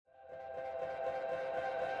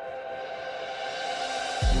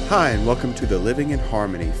Hi, and welcome to the Living in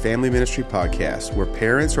Harmony Family Ministry Podcast, where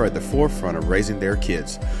parents are at the forefront of raising their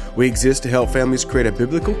kids. We exist to help families create a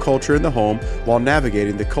biblical culture in the home while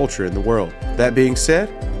navigating the culture in the world. That being said,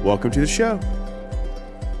 welcome to the show.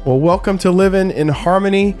 Well, welcome to Living in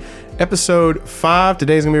Harmony, episode 5.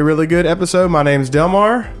 Today's going to be a really good episode. My name is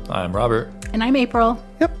Delmar. I'm Robert. And I'm April.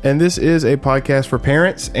 Yep. And this is a podcast for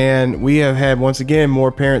parents. And we have had, once again,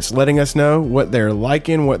 more parents letting us know what they're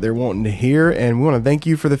liking, what they're wanting to hear. And we want to thank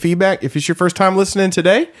you for the feedback. If it's your first time listening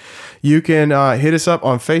today, you can hit us up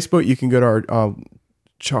on Facebook. You can go to our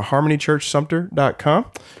harmonychurchsumter.com.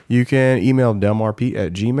 You can email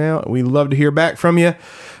delmarp@gmail.com. We love to hear back from you.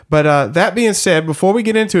 But that being said, before we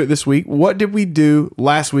get into it this week, what did we do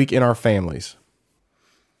last week in our families?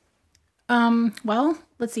 Well,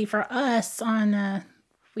 let's see. For us,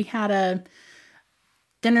 we had a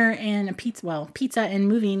dinner and a pizza and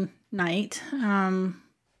movie night.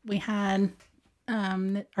 We had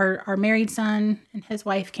our married son and his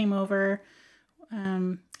wife came over.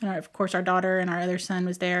 And of course, our daughter and our other son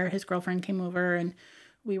was there. His girlfriend came over, and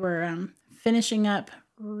we were finishing up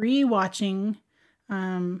rewatching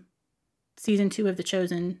season 2 of The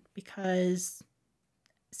Chosen, because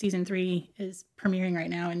season 3 is premiering right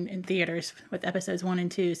now in theaters with episodes 1 and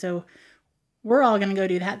 2. So we're all going to go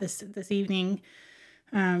do that this evening.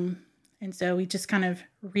 And so we just kind of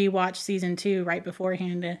rewatched season 2 right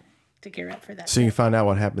beforehand to gear up for that. So you can find out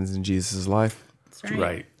what happens in Jesus' life. That's right.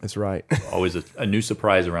 Right. That's right. Always a new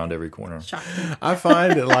surprise around every corner. Shocking. I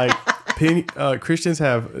find that Christians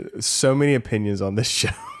have so many opinions on this show.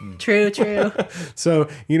 True. So,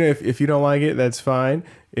 if you don't like it, that's fine.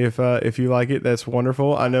 If you like it, that's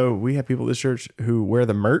wonderful. I know we have people at this church who wear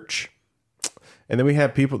the merch, and then we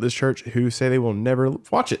have people at this church who say they will never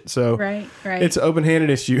watch it. So Right. It's an open-handed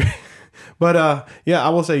issue. But I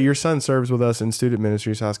will say your son serves with us in student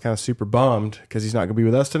ministry, so I was kind of super bummed because he's not going to be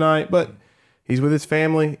with us tonight, but he's with his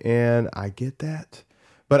family, and I get that.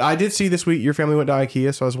 But I did see this week your family went to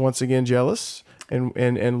IKEA, so I was once again jealous and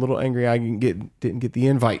a little angry I didn't get the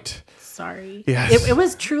invite. Sorry. Yes. It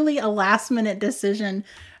was truly a last-minute decision.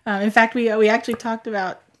 In fact, we actually talked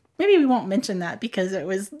about, maybe we won't mention that because it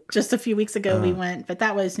was just a few weeks ago we went, but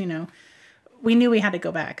that was, we knew we had to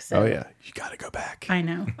go back. So. Oh, yeah. You got to go back. I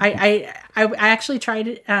know. I actually tried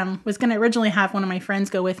it, was going to originally have one of my friends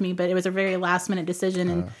go with me, but it was a very last-minute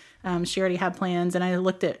decision, and she already had plans, and I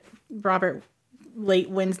looked at Robert late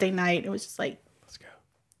Wednesday night. It was just like, let's go.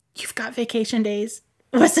 You've got vacation days.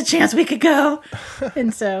 What's the chance we could go?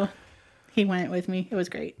 And so he went with me. It was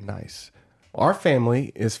great. Nice. Our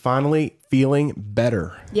family is finally feeling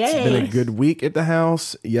better. Yay. It's been a good week at the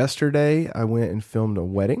house. Yesterday, I went and filmed a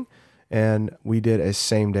wedding, and we did a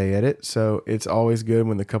same-day edit. So it's always good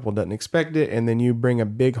when the couple doesn't expect it, and then you bring a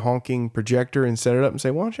big honking projector and set it up and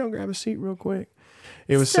say, why don't y'all grab a seat real quick?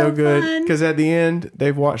 It was so good because at the end,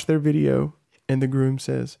 they've watched their video, and the groom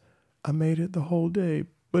says, I made it the whole day,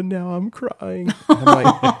 but now I'm crying. I'm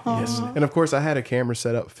like, yes. And of course, I had a camera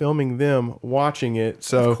set up filming them watching it.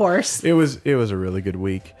 So of course. it was a really good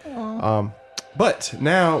week. But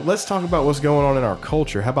now let's talk about what's going on in our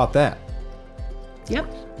culture. How about that? Yep.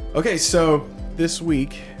 Okay, so this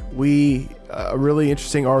week, a really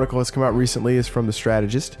interesting article has come out recently. Is from The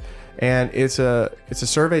Strategist, and it's a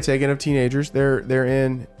survey taken of teenagers. They're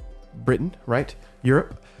in Britain, right?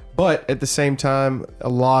 Europe. But at the same time, a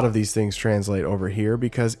lot of these things translate over here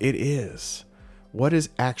because it is what is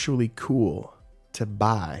actually cool to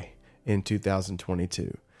buy in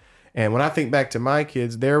 2022. And when I think back to my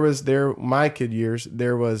kids, my kid years,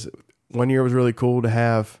 there was one year was really cool to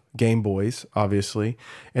have Game Boys, obviously.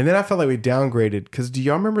 And then I felt like we downgraded because do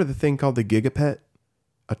y'all remember the thing called the Gigapet?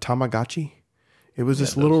 A Tamagotchi? It was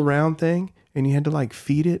this little round thing and you had to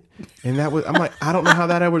feed it. And I'm like, I don't know how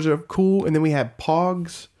that was cool. And then we had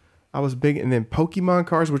Pogs. I was big, and then Pokemon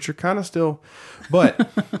cards, which are kind of still, but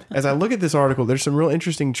as I look at this article, there's some real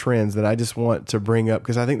interesting trends that I just want to bring up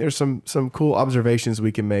because I think there's some cool observations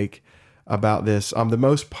we can make about this. The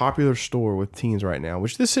most popular store with teens right now,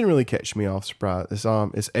 which this didn't really catch me off surprise,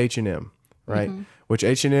 is H&M, right? Mm-hmm. Which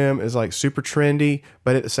H&M is super trendy,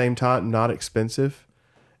 but at the same time not expensive.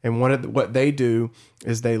 And what they do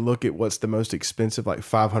is they look at what's the most expensive,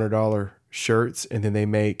 $500 shirts, and then they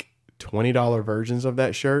make $20 versions of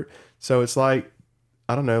that shirt. So it's I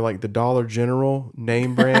don't know, the Dollar General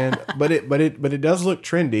name brand, but it does look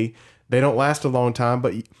trendy. They don't last a long time,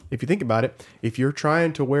 but if you think about it, if you're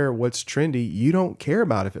trying to wear what's trendy, you don't care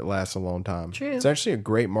about if it lasts a long time. True. It's actually a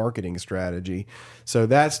great marketing strategy. So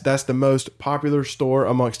that's the most popular store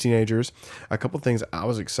amongst teenagers. A couple things I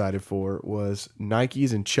was excited for was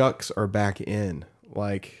Nikes and Chucks are back in.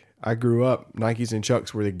 I grew up, Nikes and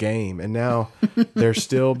Chucks were the game, and now they're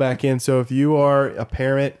still back in. So if you are a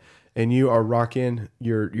parent and you are rocking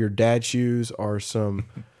your dad shoes or some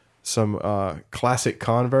classic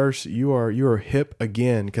Converse, you are hip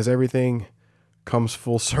again, because everything comes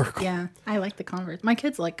full circle. Yeah, I like the Converse. My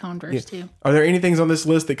kids like Converse too. Are there any things on this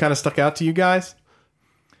list that kind of stuck out to you guys?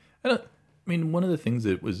 I mean, one of the things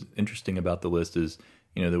that was interesting about the list is,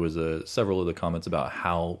 there was several of the comments about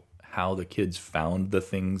how the kids found the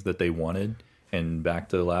things that they wanted. And back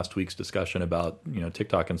to last week's discussion about,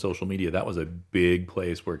 TikTok and social media, that was a big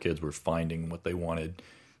place where kids were finding what they wanted.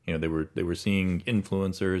 They were seeing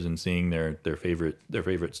influencers and seeing their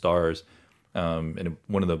favorite stars. And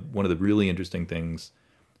one of the really interesting things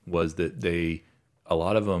was that a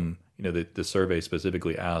lot of them, the survey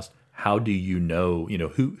specifically asked, how do you know,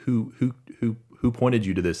 who pointed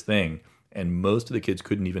you to this thing? And most of the kids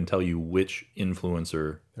couldn't even tell you which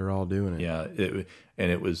influencer. They're all doing it. Yeah,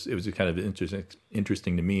 it was kind of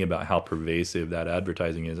interesting to me about how pervasive that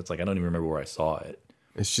advertising is. It's like I don't even remember where I saw it.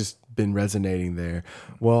 It's just been resonating there.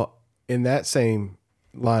 Well, in that same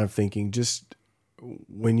line of thinking, just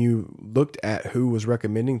when you looked at who was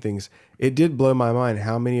recommending things, it did blow my mind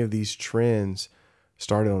how many of these trends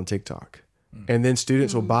started on TikTok. And then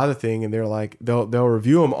students will buy the thing and they're like, they'll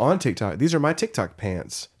review them on TikTok. These are my TikTok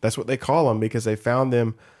pants. That's what they call them because they found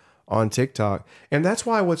them on TikTok. And that's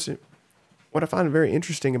why what I find very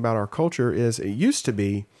interesting about our culture is it used to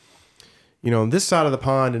be, on this side of the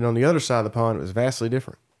pond and on the other side of the pond, it was vastly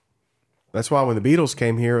different. That's why when the Beatles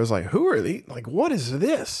came here, it was like, who are these? Like, what is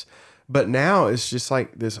this? But now it's just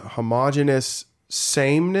like this homogenous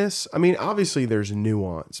sameness. I mean, obviously there's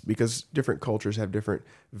nuance because different cultures have different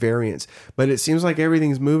variants, but it seems like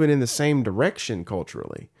everything's moving in the same direction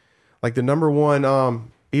culturally. Like the number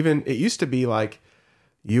one, even it used to be like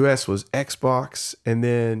US was Xbox, and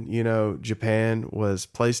then, Japan was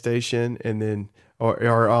PlayStation, and then,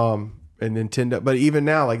 and Nintendo. But even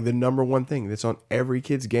now, like the number one thing that's on every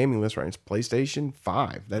kid's gaming list right now is PlayStation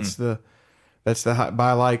 5. That's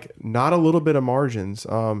by like not a little bit of margins.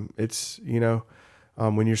 It's,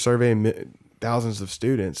 when you're surveying thousands of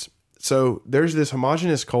students. So there's this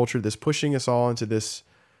homogenous culture that's pushing us all into this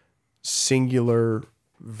singular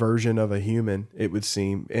version of a human, it would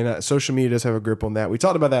seem. And social media does have a grip on that. We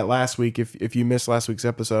talked about that last week. If you missed last week's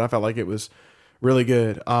episode, I felt like it was really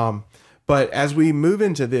good. But as we move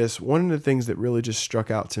into this, one of the things that really just struck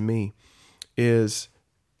out to me is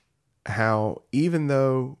how even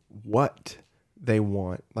though what they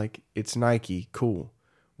want, like it's Nike, cool.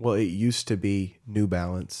 Well, it used to be New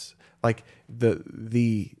Balance. Like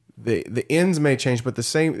the ends may change, but the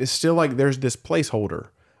same, it's still like there's this placeholder.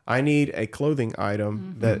 I need a clothing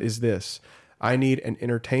item that is this. I need an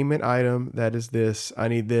entertainment item that is this. I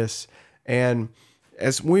need this. And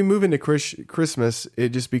as we move into Christmas, it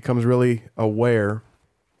just becomes really aware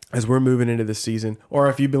as we're moving into the season. Or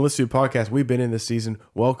if you've been listening to a podcast, we've been in this season.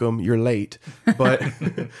 Welcome, you're late. But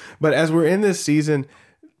but as we're in this season,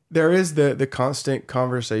 there is the constant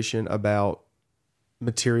conversation about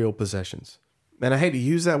material possessions. And I hate to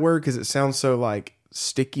use that word because it sounds so like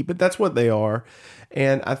sticky, but that's what they are.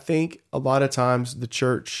 And I think a lot of times the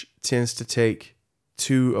church tends to take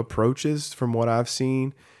two approaches from what I've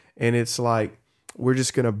seen. And it's like, we're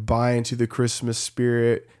just going to buy into the Christmas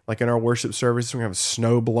spirit. Like in our worship service, we're going to have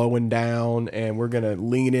snow blowing down and we're going to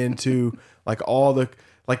lean into like all the,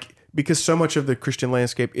 like, because so much of the Christian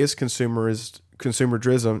landscape is consumer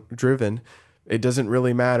driven. It doesn't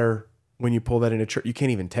really matter when you pull that into church. You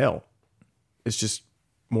can't even tell. It's just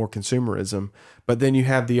more consumerism. But then you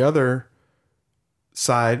have the other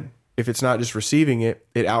side. If it's not just receiving it,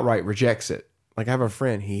 it outright rejects it. Like I have a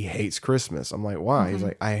friend, he hates Christmas. I'm like, why? He's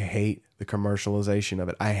like, I hate the commercialization of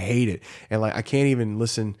it. I hate it. And like, I can't even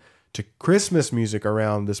listen to Christmas music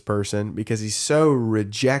around this person because he so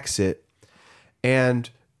rejects it. And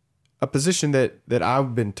a position that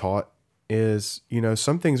I've been taught is,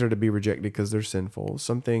 some things are to be rejected because they're sinful.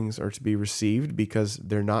 Some things are to be received because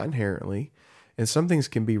they're not inherently, and some things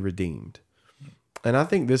can be redeemed. And I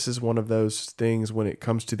think this is one of those things when it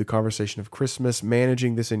comes to the conversation of Christmas,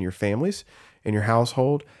 managing this in your families, in your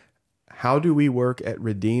household. How do we work at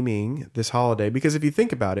redeeming this holiday? Because if you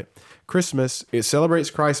think about it, Christmas, it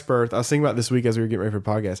celebrates Christ's birth. I was thinking about this week as we were getting ready for the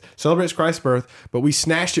podcast. Celebrates Christ's birth, but we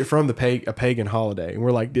snatched it from a pagan holiday. And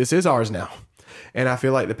we're like, this is ours now. And I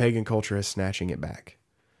feel like the pagan culture is snatching it back.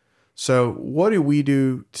 So what do we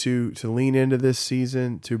do to lean into this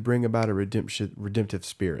season to bring about a redemptive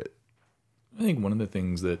spirit? I think one of the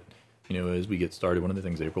things that, as we get started, one of the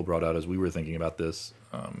things April brought out as we were thinking about this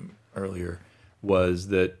earlier was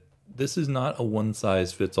that this is not a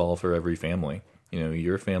one-size-fits-all for every family.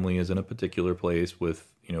 Your family is in a particular place with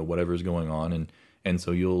whatever's going on, and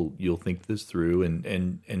so you'll think this through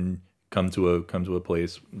and come to a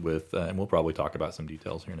place with, and we'll probably talk about some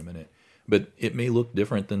details here in a minute, but it may look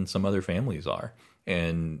different than some other families are,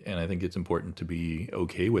 and I think it's important to be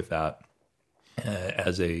okay with that,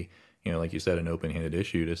 as a, like you said, an open-handed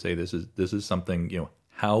issue, to say this is something,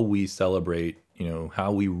 how we celebrate,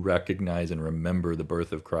 how we recognize and remember the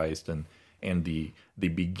birth of Christ and the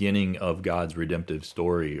beginning of God's redemptive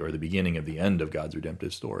story, or the beginning of the end of God's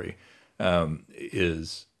redemptive story,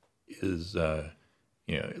 is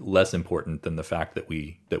less important than the fact that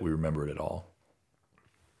we remember it at all.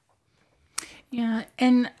 Yeah,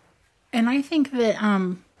 and I think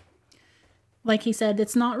that, like he said,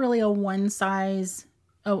 it's not really a one size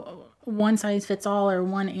fits all, or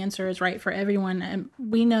one answer is right for everyone. And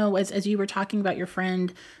we know, as you were talking about your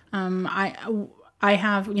friend, I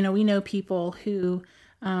have, we know people who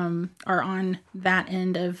are on that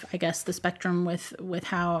end of, I guess, the spectrum with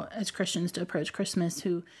how, as Christians, to approach Christmas,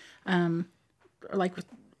 who, like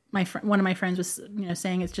one of my friends was,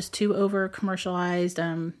 saying it's just too over commercialized,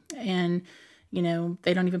 and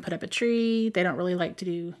they don't even put up a tree. They don't really like to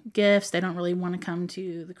do gifts. They don't really want to come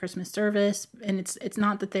to the Christmas service. And it's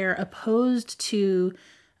not that they're opposed to,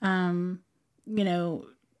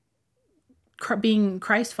 being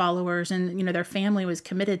Christ followers, and, their family was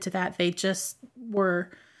committed to that. They just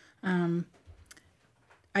were,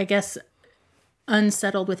 I guess,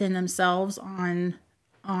 unsettled within themselves on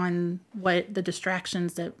what the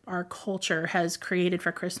distractions that our culture has created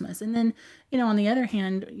for Christmas. And then, on the other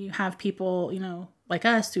hand, you have people, like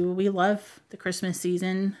us, who we love the Christmas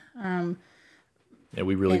season. Yeah,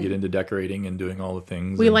 we really get into decorating and doing all the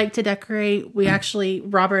things. We like to decorate. We actually,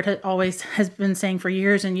 Robert has been saying for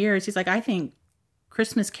years and years, he's like, I think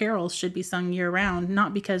Christmas carols should be sung year round,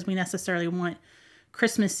 not because we necessarily want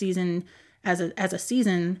Christmas season as a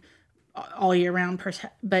season all year round,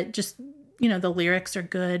 but just, the lyrics are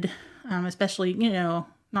good, especially,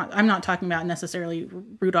 I'm not talking about necessarily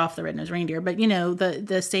Rudolph the Red-Nosed Reindeer, but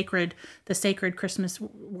the sacred Christmas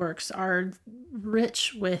works are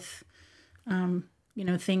rich with,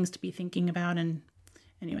 things to be thinking about. And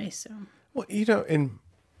anyway, so. Well, and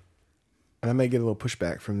I may get a little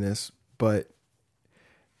pushback from this, but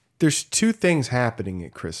there's two things happening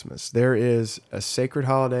at Christmas. There is a sacred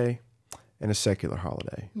holiday and a secular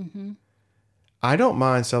holiday. Mm-hmm. I don't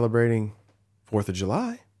mind celebrating 4th of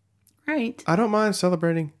July. Right. I don't mind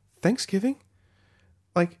celebrating Thanksgiving.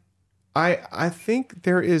 Like, I think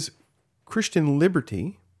there is Christian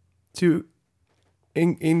liberty to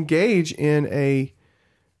engage in a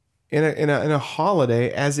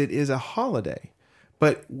holiday as it is a holiday.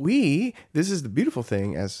 But this is the beautiful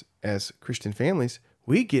thing as Christian families,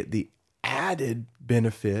 we get the added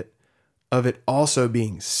benefit of it also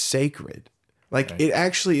being sacred. Like, right. It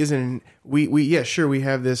actually isn't, we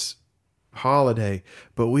have this holiday,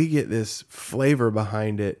 but we get this flavor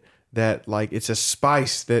behind it that, like, it's a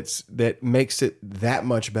spice that makes it that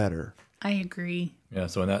much better. I agree. Yeah,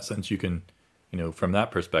 so in that sense, you can, from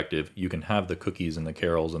that perspective, you can have the cookies and the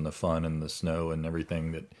carols and the fun and the snow and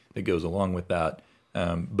everything that goes along with that,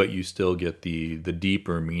 but you still get the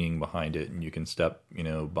deeper meaning behind it, and you can step,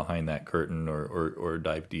 behind that curtain or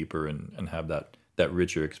dive deeper and have that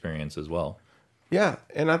richer experience as well. Yeah,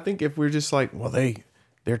 and I think if we're just like, well,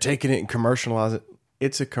 they're taking it and commercializing it,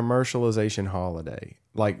 it's a commercialization holiday,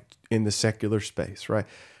 like in the secular space, right?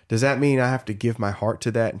 Does that mean I have to give my heart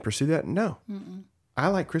to that and pursue that? No. Mm-mm. I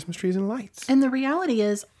like Christmas trees and lights. And the reality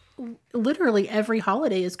is, literally every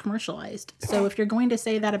holiday is commercialized. So if you're going to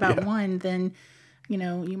say that about one, then,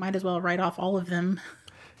 you might as well write off all of them.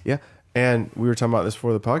 Yeah. And we were talking about this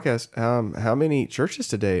before the podcast. How many churches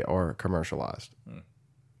today are commercialized?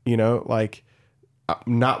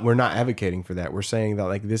 We're not advocating for that. We're saying that,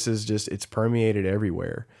 like, this is just, it's permeated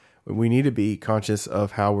everywhere. We need to be conscious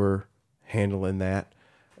of how we're handling that.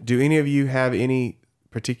 Do any of you have any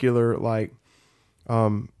particular, like,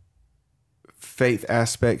 faith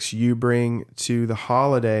aspects you bring to the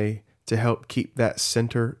holiday to help keep that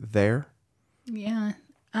center there? Yeah.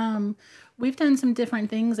 We've done some different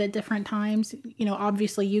things at different times.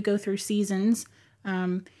 Obviously you go through seasons.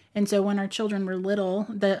 And so when our children were little,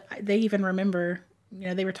 they even remember,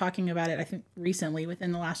 they were talking about it, I think recently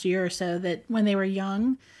within the last year or so, that when they were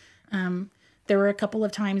young, there were a couple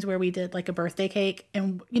of times where we did like a birthday cake,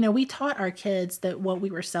 and, we taught our kids that what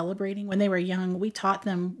we were celebrating when they were young, we taught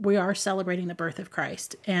them we are celebrating the birth of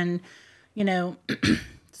Christ. And,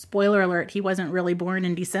 spoiler alert, he wasn't really born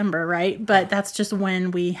in December, right? But that's just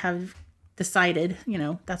when we have decided,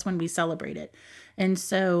 that's when we celebrate it. And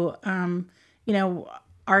so,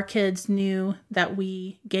 our kids knew that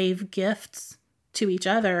we gave gifts to each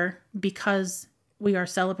other because we are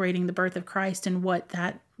celebrating the birth of Christ and what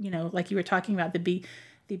that, like you were talking about, the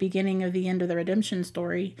beginning of the end of the redemption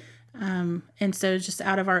story. And so just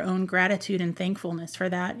out of our own gratitude and thankfulness for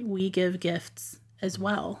that, we give gifts as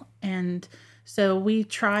well. And so we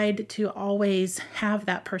tried to always have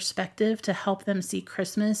that perspective to help them see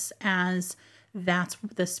Christmas as that's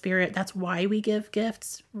the spirit. That's why we give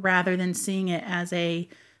gifts, rather than seeing it as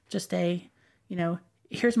just a,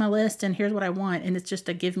 here's my list and here's what I want. And it's just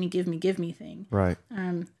a give me thing. Right.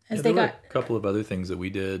 There were a couple of other things that we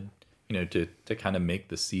did, to kind of make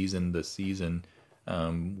the season.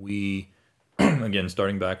 We, again,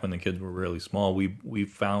 starting back when the kids were really small, we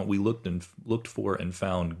looked for and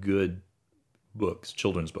found good books,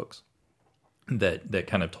 children's books that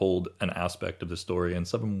kind of told an aspect of the story, and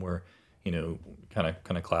some of them were, kind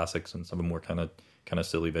of classics, and some of them were kind of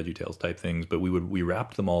silly VeggieTales type things. But we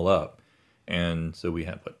wrapped them all up, and so we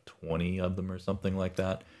had 20 of them or something like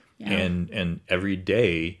that. Yeah. And every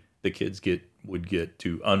day the kids would get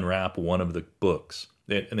to unwrap one of the books.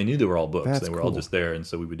 And they knew they were all books. They were all just there, and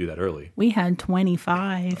so we would do that early. We had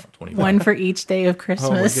 25. One for each day of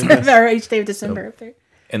Christmas, Oh, or each day of December. So,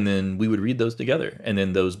 and then we would read those together, and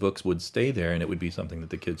then those books would stay there, and it would be something that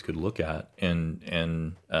the kids could look at.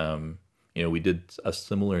 And we did a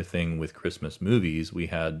similar thing with Christmas movies. We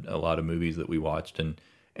had a lot of movies that we watched, and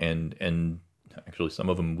actually some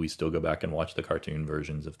of them we still go back and watch the cartoon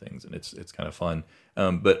versions of things, and it's kind of fun.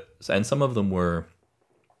 And some of them were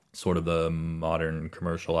sort of the modern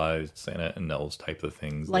commercialized Santa and elves type of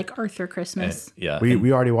things, like Arthur Christmas.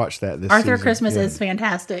 We already watched that this Arthur season. Christmas is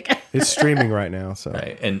fantastic. It's streaming right now, so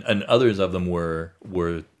right. And others of them were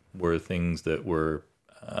things that were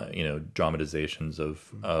dramatizations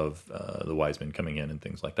of the wise men coming in and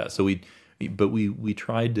things like that. So we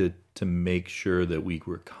tried to make sure that we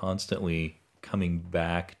were constantly coming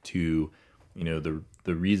back to the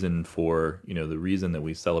reason for the reason that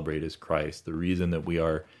we celebrate is Christ. The reason that we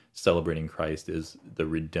are celebrating Christ is the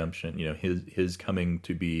redemption, his coming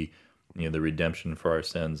to be the redemption for our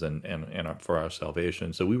sins and for our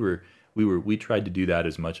salvation. So we tried to do that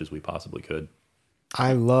as much as we possibly could.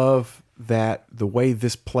 I love that the way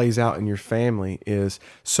this plays out in your family is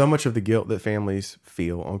so much of the guilt that families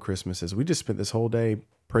feel on Christmas is we just spent this whole day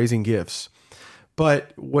praising gifts.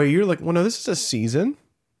 But where you're like, well, no, this is a season,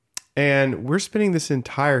 and we're spending this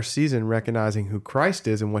entire season recognizing who Christ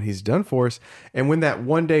is and what he's done for us. And when that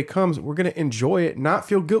one day comes, we're going to enjoy it, not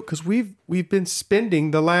feel guilt, because we've been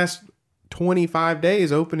spending the last 25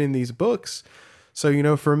 days opening these books.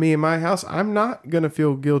 So, for me in my house, I'm not going to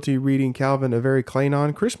feel guilty reading Calvin A Very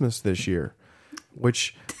Kleinon Christmas this year,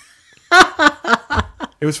 which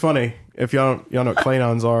it was funny. If y'all know what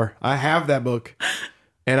Kleinons are, I have that book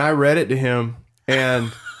and I read it to him,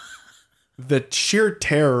 and the sheer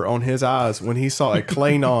terror on his eyes when he saw a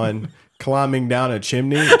Kleinon climbing down a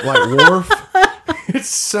chimney like Worf, it's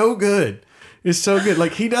so good. It's so good.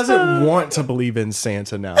 Like, he doesn't want to believe in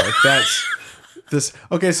Santa now. Like, that's this.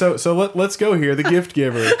 Okay, so let's go here. The Gift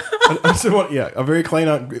Giver. A Very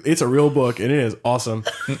Kleinon. It's a real book, and it is awesome.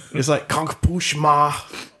 It's like Konk Pushma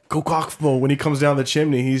Kokokfmo. When he comes down the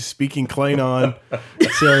chimney, he's speaking Kleinon.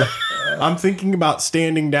 So I'm thinking about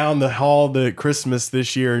standing down the hall to Christmas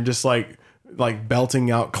this year and just like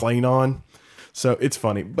belting out Kleinon. So it's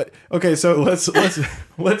funny. But okay, so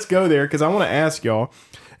let's go there, because I want to ask y'all.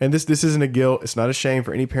 And this isn't a guilt. It's not a shame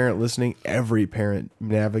for any parent listening. Every parent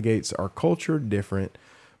navigates our culture different.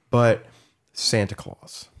 But Santa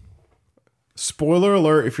Claus. Spoiler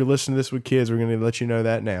alert, if you're listening to this with kids, we're going to let you know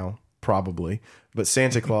that now, probably. But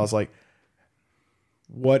Santa Claus,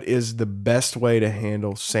 what is the best way to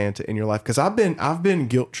handle Santa in your life? Because I've been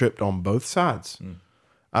guilt tripped on both sides.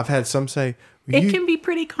 I've had some say... It can be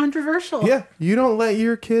pretty controversial. Yeah, you don't let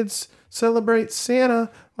your kids celebrate Santa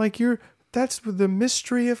that's the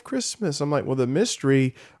mystery of Christmas. I'm like, well, the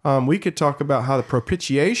mystery, we could talk about how the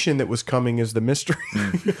propitiation that was coming is the mystery.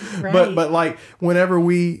 Right. But like when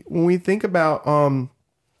we think about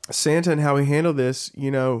Santa and how we handle this,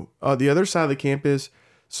 the other side of the camp is,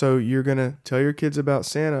 so you're going to tell your kids about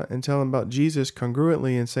Santa and tell them about Jesus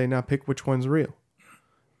congruently and say, now pick which one's real.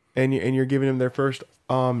 And you're giving them their first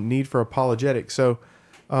need for apologetics. So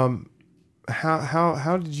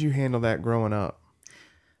how did you handle that growing up?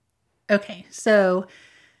 Okay, so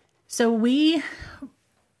we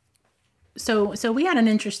had an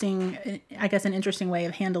interesting way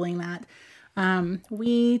of handling that.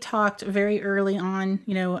 We talked very early on,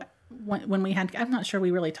 when we had, I'm not sure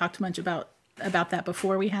we really talked much about that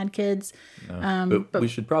before we had kids. No, but we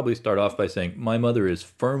should probably start off by saying my mother was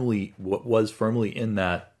firmly in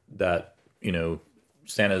that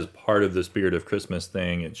Santa's part of the spirit of Christmas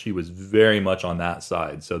thing, and she was very much on that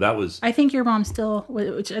side. So that was, I think your mom still,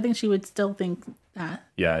 which I think she would still think that.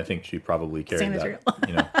 yeah, I think she probably carried Santa's that,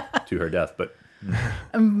 real. to her death. But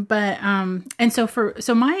And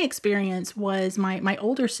so my experience was my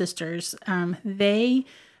older sisters,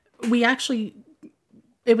 we actually,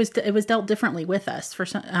 it was dealt differently with us. For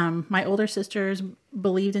some, my older sisters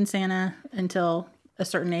believed in Santa until a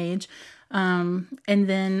certain age. And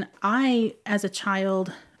then I, as a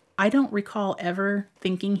child, I don't recall ever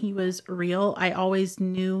thinking he was real. I always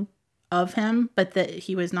knew of him, but that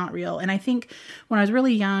he was not real. And I think when I was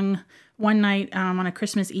really young, one night on a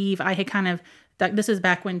Christmas Eve, I had kind of, this is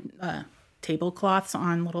back when tablecloths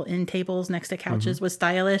on little end tables next to couches was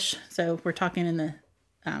stylish. So we're talking in the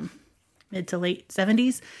mid to late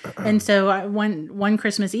 70s. And so one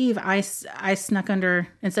Christmas Eve, I snuck under,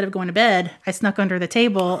 instead of going to bed, I snuck under the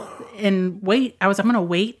table and I'm going to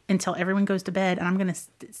wait until everyone goes to bed, and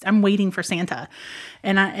I'm waiting for Santa.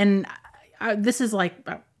 And this is like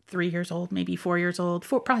about 3 years old, maybe 4 years old,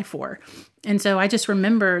 probably 4. And so I just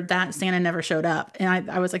remember that Santa never showed up. And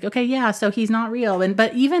I was like, okay, yeah, so he's not real.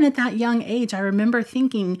 But even at that young age, I remember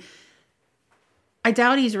thinking, I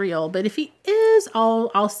doubt he's real, but if he is,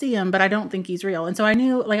 I'll see him, but I don't think he's real. And so I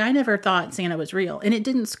knew, like, I never thought Santa was real, and it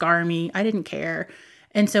didn't scar me. I didn't care.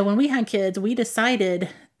 And so when we had kids, we decided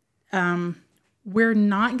we're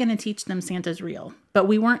not going to teach them Santa's real, but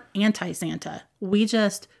we weren't anti-Santa. We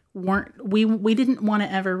just weren't, we didn't want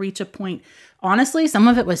to ever reach a point. Honestly, some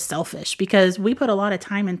of it was selfish because we put a lot of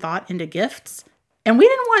time and thought into gifts. And we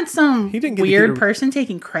didn't want some weird person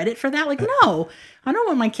taking credit for that. Like, no, I don't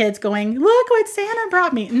want my kids going, look what Santa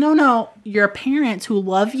brought me. No, your parents who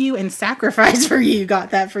love you and sacrifice for you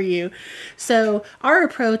got that for you. So our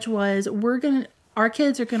approach was our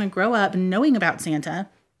kids are going to grow up knowing about Santa,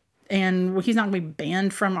 and he's not going to be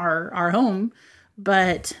banned from our home,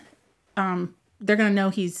 but they're going to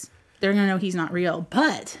know he's not real.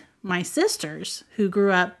 But my sisters who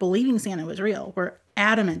grew up believing Santa was real were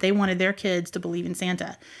adamant. They wanted their kids to believe in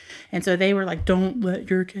Santa. And so they were like, don't let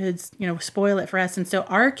your kids, spoil it for us. And so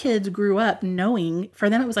our kids grew up knowing, for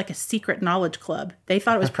them, it was like a secret knowledge club. They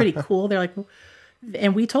thought it was pretty cool. They're like,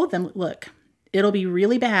 and we told them, look, it'll be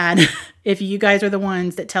really bad if you guys are the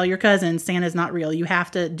ones that tell your cousins Santa's not real. You have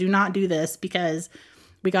to do not do this, because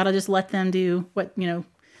we got to just let them do what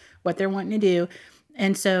they're wanting to do.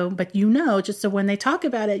 And so, but just so when they talk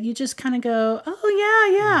about it, you just kind of go, oh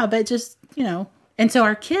yeah. But just, and so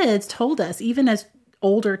our kids told us, even as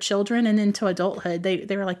older children and into adulthood, they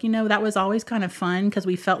were like, that was always kind of fun because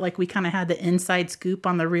we felt like we kind of had the inside scoop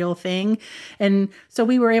on the real thing. And so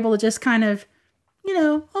we were able to just kind of,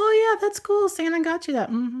 oh yeah, that's cool. Santa got you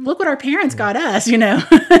that. Look what our parents got us,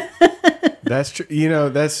 That's true.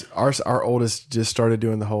 That's our oldest just started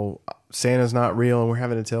doing the whole Santa's not real, and we're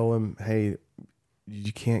having to tell him, hey,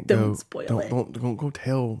 you can't don't spoil it. Don't go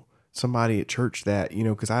tell somebody at church that,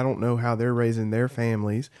 because I don't know how they're raising their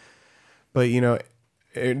families. But,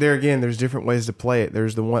 there again, there's different ways to play it.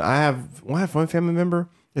 There's the one, I have one family member,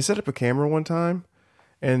 they set up a camera one time,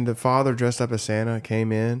 and the father dressed up as Santa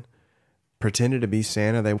came in, pretended to be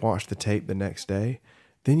Santa. They watched the tape the next day.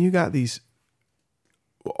 Then you got these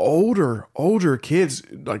older kids,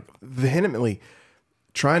 like, vehemently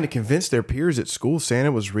trying to convince their peers at school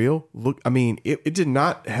Santa was real. Look, I mean, it did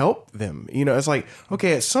not help them. It's like,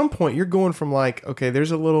 okay, at some point you're going from like, okay,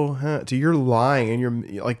 there's a little to you're lying, and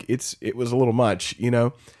you're like, it was a little much,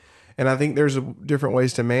 And I think there's different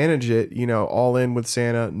ways to manage it. All in with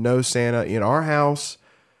Santa, no Santa. In our house,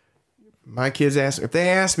 my kids if they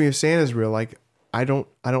ask me if Santa's real, like, I don't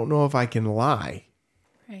know if I can lie.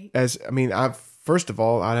 Right. First of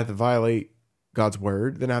all, I'd have to violate God's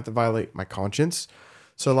word. Then I have to violate my conscience.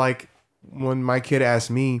 So, like, when my kid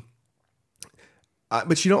asked me,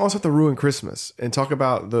 but you don't also have to ruin Christmas and talk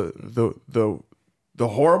about the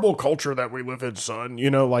horrible culture that we live in, son.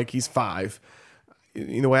 Like, he's 5.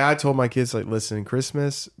 The way I told my kids, like, listen,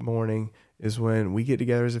 Christmas morning is when we get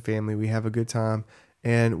together as a family, we have a good time,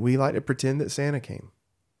 and we like to pretend that Santa came.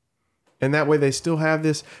 And that way they still have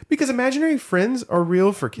this, because imaginary friends are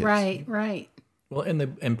real for kids. Right. Well,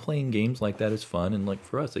 and playing games like that is fun. And like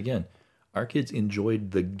for us, again, our kids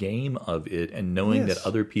enjoyed the game of it, and knowing that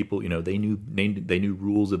other people, they knew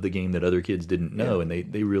rules of the game that other kids didn't know, and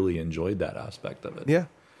they really enjoyed that aspect of it. Yeah.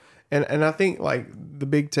 And I think, like, the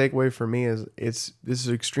big takeaway for me is this is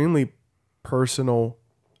an extremely personal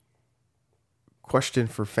question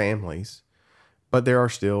for families, but there are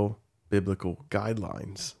still biblical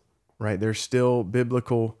guidelines, right? There's still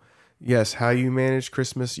biblical, yes, how you manage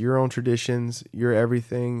Christmas, your own traditions, your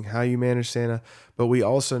everything, how you manage Santa. But we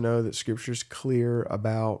also know that Scripture's clear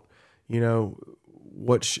about,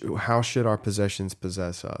 how should our possessions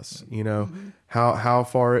possess us? You know, how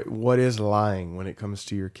far, what is lying when it comes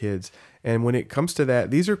to your kids? And when it comes to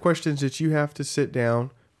that, these are questions that you have to sit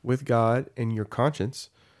down with God and your conscience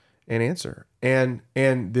and answer. And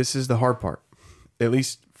this is the hard part, at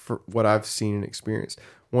least for what I've seen and experienced.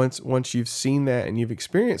 Once you've seen that and you've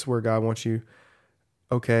experienced where God wants you,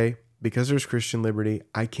 okay, because there's Christian liberty,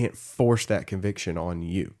 I can't force that conviction on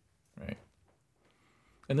you. Right.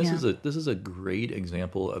 And this is a great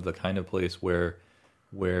example of the kind of place where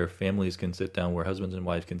families can sit down, where husbands and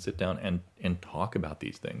wives can sit down and talk about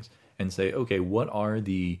these things and say, okay, what are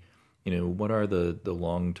the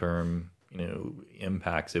long-term,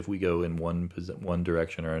 impacts if we go in one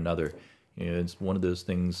direction or another? It's one of those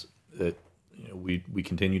things that we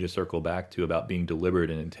continue to circle back to about being deliberate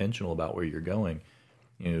and intentional about where you're going.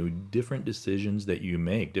 Different decisions that you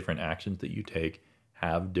make, different actions that you take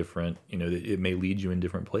have different, it may lead you in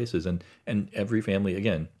different places, and every family,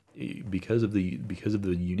 again, because of the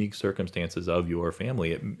unique circumstances of your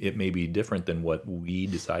family, it may be different than what we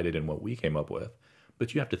decided and what we came up with,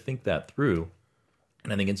 but you have to think that through.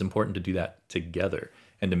 And I think it's important to do that together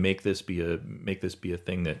and to make this be a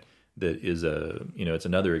thing that is it's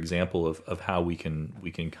another example of how we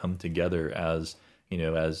can come together as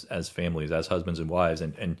families, as husbands and wives,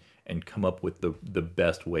 and come up with the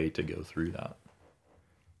best way to go through that.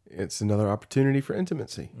 It's another opportunity for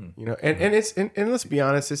intimacy, and let's be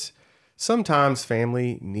honest, it's sometimes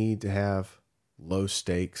family need to have low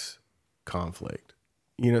stakes conflict.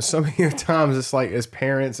 So many times it's like, as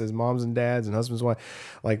parents, as moms and dads and husbands and wives,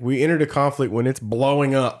 like, we entered a conflict when it's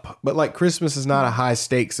blowing up. But like, Christmas is not a high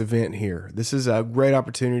stakes event here. This is a great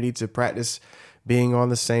opportunity to practice being on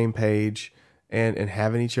the same page and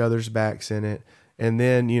having each other's backs in it. And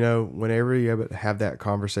then, whenever you have that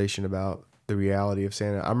conversation about the reality of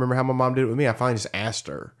Santa, I remember how my mom did it with me. I finally just asked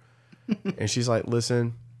her, and she's like,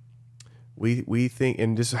 listen, we think,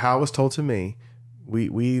 and this is how it was told to me,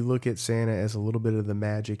 we look at Santa as a little bit of the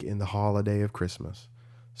magic in the holiday of Christmas.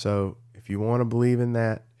 So if you want to believe in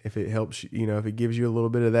that, if it helps, if it gives you a little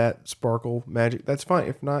bit of that sparkle magic, that's fine.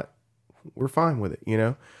 If not, we're fine with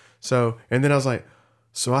it, So, and then I was like,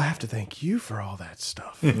 so I have to thank you for all that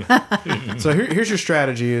stuff. So here's your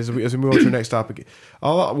strategy as we move on to the next topic.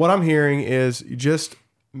 What I'm hearing is just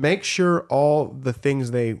make sure all the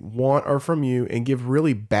things they want are from you, and give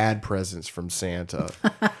really bad presents from Santa.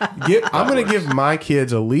 I'm going to give my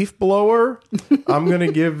kids a leaf blower. I'm going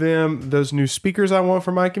to give them those new speakers I want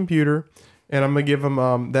for my computer. And I'm going to give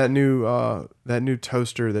them that new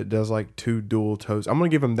toaster that does like 2 dual toasts. I'm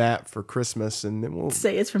going to give them that for Christmas, and then we'll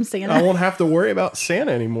say it's from Santa. I won't have to worry about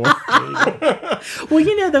Santa anymore. Well,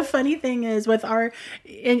 the funny thing is with our,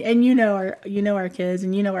 and our kids,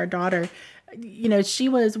 and our daughter, when she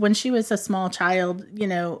was a small child,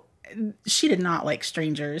 she did not like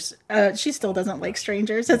strangers. She still doesn't like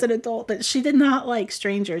strangers as an adult, but she did not like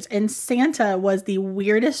strangers. And Santa was the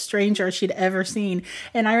weirdest stranger she'd ever seen.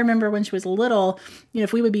 And I remember when she was little,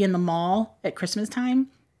 if we would be in the mall at Christmas time,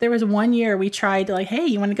 there was one year we tried to hey,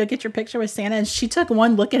 you want to go get your picture with Santa? And she took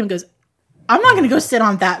one look at him and goes, I'm not going to go sit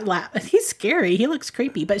on that lap. He's scary. He looks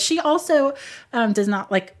creepy. But she also does not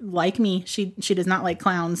like me. She does not like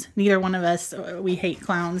clowns. Neither one of us, we hate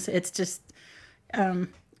clowns. It's just...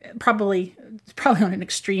 probably on an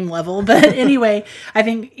extreme level, but anyway, I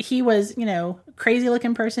think he was, crazy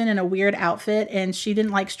looking person in a weird outfit, and she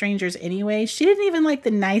didn't like strangers anyway. She didn't even like the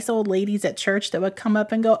nice old ladies at church that would come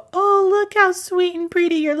up and go, oh, look how sweet and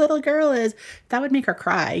pretty your little girl is. That would make her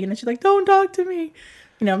cry. She's like, don't talk to me,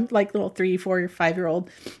 like little 3, 4, 5-year-old.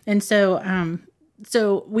 And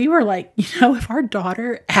so we were like, if our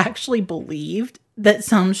daughter actually believed that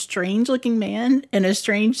some strange looking man in a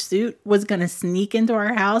strange suit was going to sneak into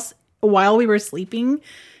our house while we were sleeping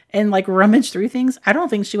and rummage through things, I don't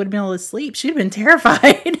think she would have been able to sleep. She'd have been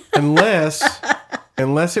terrified. Unless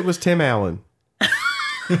it was Tim Allen.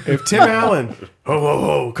 If Tim Allen,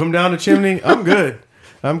 come down the chimney, I'm good.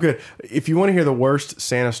 If you want to hear the worst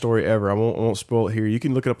Santa story ever, I won't spoil it here. You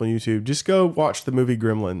can look it up on YouTube. Just go watch the movie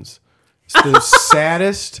Gremlins. It's the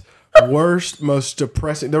saddest, worst, most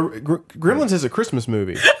depressing. Gremlins is a Christmas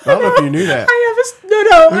movie. I don't know if you knew that.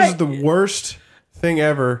 This is the worst thing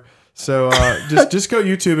ever. So just go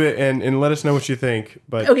YouTube it and let us know what you think.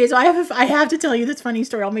 But okay, so I have to tell you this funny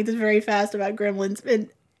story. I'll make this very fast about Gremlins.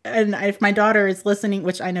 And if my daughter is listening,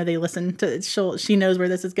 which I know they listen to, she knows where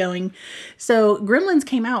this is going. So Gremlins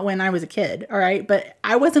came out when I was a kid, all right? But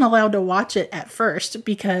I wasn't allowed to watch it at first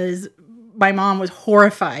because my mom was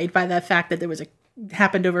horrified by the fact that there was a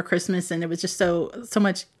happened over Christmas, and it was just so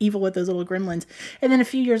much evil with those little gremlins. And then a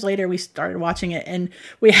few years later, we started watching it, and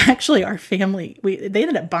we actually, our family, they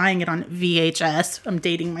ended up buying it on VHS. I'm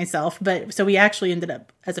dating myself, but so we actually ended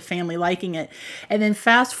up as a family liking it. And then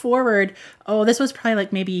fast forward, this was probably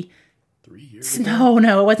like maybe 3 years ago?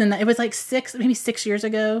 No, it wasn't that. It was like 6 years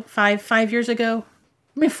ago, 5 years ago,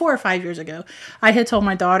 maybe 4 or 5 years ago. I had told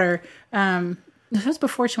my daughter, this was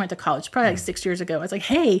before she went to college, probably like 6 years ago. I was like,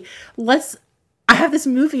 hey, I have this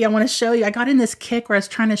movie I want to show you. I got in this kick where I was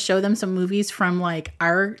trying to show them some movies from like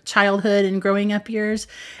our childhood and growing up years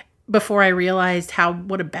before I realized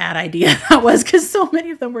what a bad idea that was, because so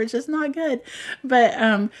many of them were just not good. But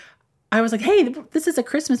I was like, hey, this is a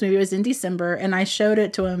Christmas movie. It was in December, and I showed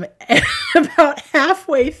it to him about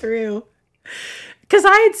halfway through. Because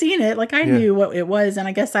I had seen it, like I knew what it was, and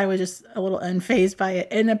I guess I was just a little unfazed by it.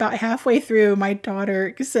 And about halfway through, my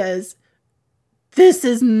daughter says, this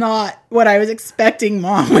is not what I was expecting,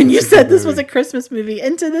 Mom, when you said this was a Christmas movie.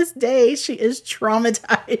 And to this day, she is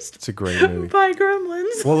traumatized. It's a great movie. By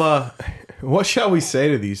gremlins. Well, what shall we say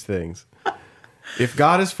to these things? If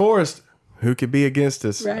God is for us, who could be against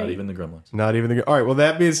us? Right. Not even the gremlins. Not even the... All right, well,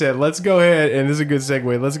 that being said, let's go ahead, and this is a good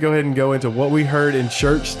segue. Let's go ahead and go into what we heard in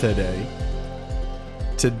church today.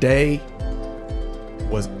 Today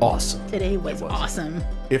was awesome. Today was awesome.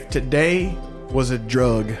 If today was a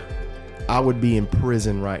drug, I would be in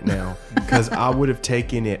prison right now because I would have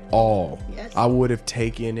taken it all. Yes. I would have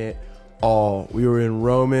taken it all. We were in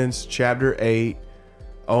Romans chapter 8.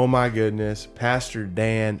 Oh my goodness. Pastor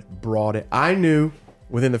Dan brought it. I knew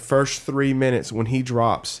within the first 3 minutes when he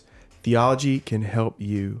drops, theology can help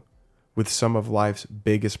you with some of life's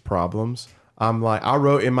biggest problems. I'm like, I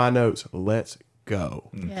wrote in my notes, let's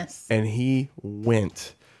go. Yes. And he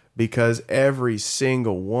went, because every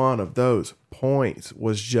single one of those points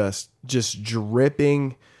was just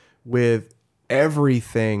dripping with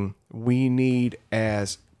everything we need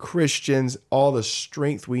as Christians, all the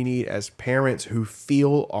strength we need as parents who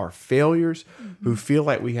feel our failures, who feel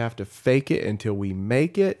like we have to fake it until we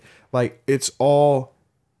make it. Like, it's all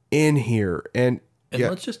in here. And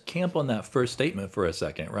let's just camp on that first statement for a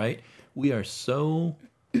second, right? We are so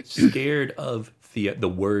scared of the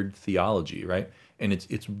word theology, right? And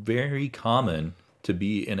it's very common to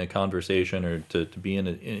be in a conversation or to be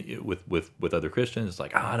with other Christians. It's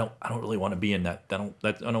like, I don't really want to be in that. I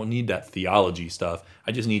don't need that theology stuff.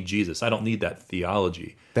 I just need Jesus. I don't need that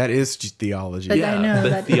theology. that is just theology. But Yeah, I know but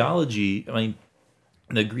that theology, I mean,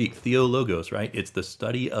 the Greek theologos, right? It's the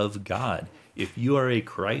study of God. If you are a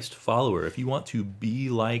Christ follower, if you want to be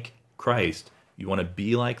like Christ, you want to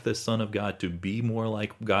be like the Son of God, to be more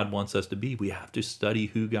like God wants us to be, we have to study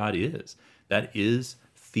who God is. That is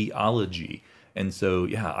theology. And so,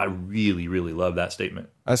 yeah, I really, really love that statement.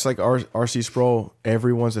 That's like R.C. Sproul.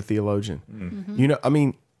 Everyone's a theologian. You know, I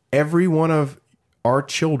mean, every one of our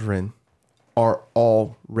children are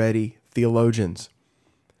already theologians.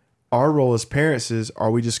 Our role as parents is, are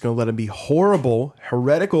we just going to let them be horrible,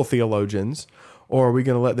 heretical theologians, or are we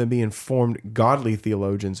going to let them be informed, godly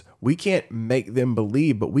theologians? We can't make them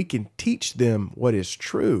believe, but we can teach them what is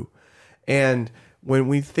true. And when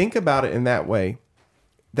we think about it in that way,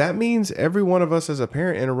 that means every one of us as a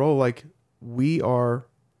parent in a role, like we're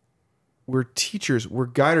teachers, we're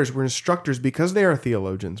guiders, we're instructors because they are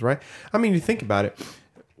theologians, right? I mean, you think about it.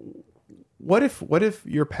 What if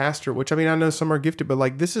your pastor, which I mean, I know some are gifted, but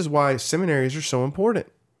like this is why seminaries are so important.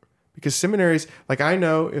 Because seminaries, like I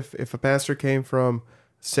know if a pastor came from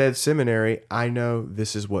said seminary, I know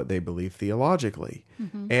this is what they believe theologically.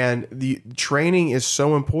 And the training is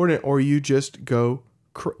so important, or you just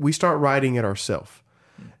we start writing it ourselves.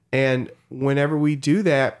 And whenever we do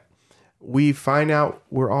that, we find out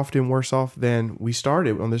we're often worse off than we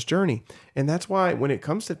started on this journey. And that's why when it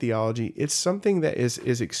comes to theology, it's something that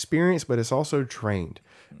is experienced, but it's also trained.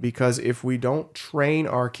 Because if we don't train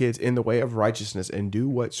our kids in the way of righteousness and do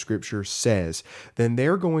what Scripture says, then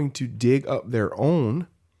they're going to dig up their own,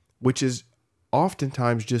 which is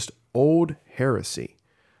oftentimes just old heresy.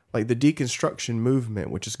 Like the deconstruction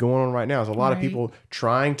movement, which is going on right now, is a lot of people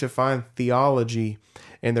trying to find theology,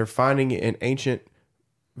 and they're finding it in ancient,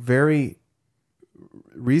 very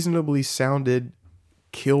reasonably sounded,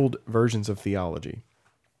 killed versions of theology.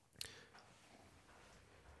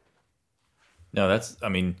 No, that's, I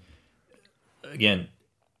mean, again,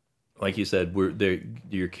 like you said,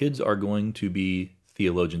 your kids are going to be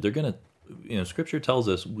theologians. They're going to, Scripture tells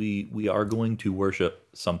us we are going to worship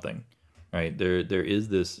something, right? There is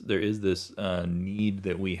this need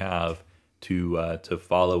that we have to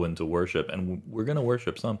follow and to worship, and we're going to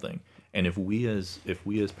worship something. And if we as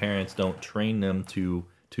parents don't train them to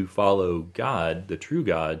follow God, the true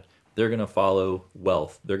God, they're going to follow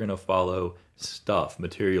wealth. They're going to follow stuff,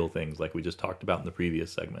 material things, like we just talked about in the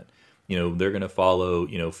previous segment. They're going to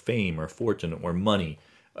follow, fame or fortune or money.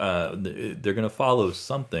 They're going to follow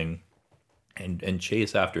something and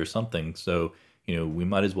chase after something. So, we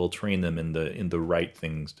might as well train them in the right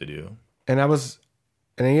things to do. And as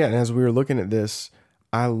we were looking at this,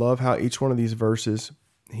 I love how each one of these verses,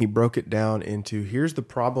 he broke it down into, here's the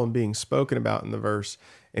problem being spoken about in the verse,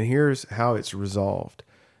 and here's how it's resolved.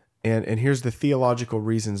 And here's the theological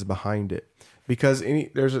reasons behind it. Because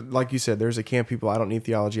like you said, there's a camp of people, I don't need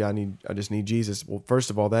theology, I just need Jesus. Well, first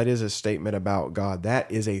of all, that is a statement about God.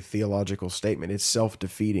 That is a theological statement. It's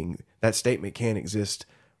self-defeating. That statement can't exist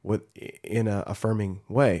in a affirming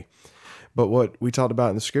way. But what we talked about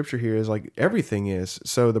in the scripture here is like everything is.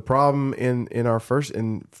 So the problem in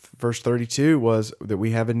verse 32 was that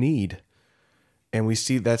we have a need. And we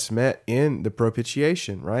see that's met in the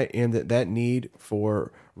propitiation, right? And that need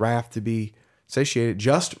for wrath to be satiated,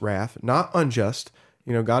 just wrath, not unjust.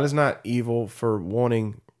 God is not evil for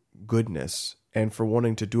wanting goodness and for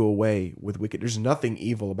wanting to do away with wicked. There's nothing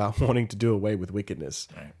evil about wanting to do away with wickedness.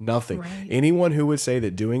 Right. Nothing. Right. Anyone who would say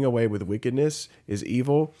that doing away with wickedness is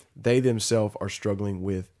evil, they themselves are struggling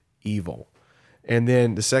with evil. And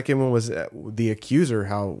then the second one was the accuser,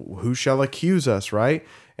 who shall accuse us, right?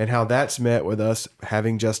 And how that's met with us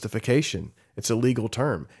having justification. It's a legal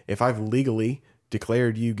term. If I've legally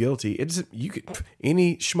declared you guilty,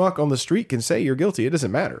 any schmuck on the street can say you're guilty. It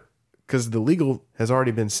doesn't matter because the legal has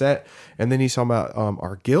already been set. And then he's talking about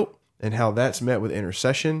our guilt and how that's met with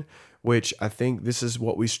intercession, which I think this is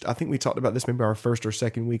what we talked about this maybe our first or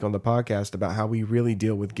second week on the podcast about how we really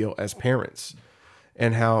deal with guilt as parents.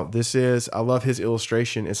 And how this is, I love his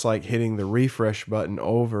illustration. It's like hitting the refresh button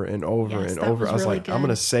over and over and over. I was really like, good. I'm going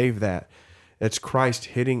to save that. It's Christ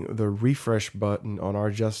hitting the refresh button on our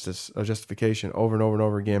justification over and over and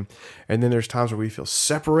over again. And then there's times where we feel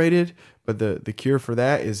separated, but the cure for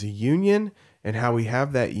that is a union, and how we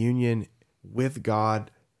have that union with God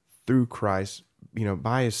through Christ,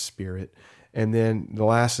 by his Spirit. And then the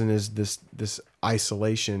last one is this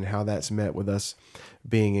isolation, how that's met with us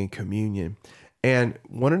being in communion. And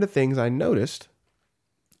one of the things I noticed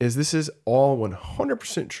is this is all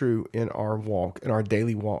 100% true in our walk, in our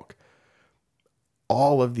daily walk.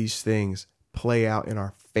 All of these things play out in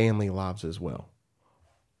our family lives as well.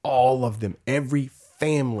 All of them. Every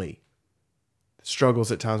family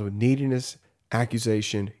struggles at times with neediness,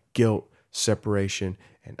 accusation, guilt, separation,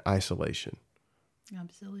 and isolation.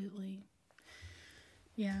 Absolutely.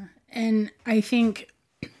 Yeah. And I think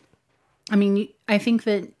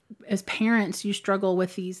that as parents, you struggle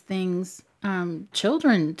with these things.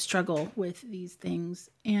 Children struggle with these things.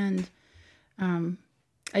 And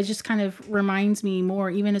it just kind of reminds me more,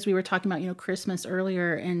 even as we were talking about, Christmas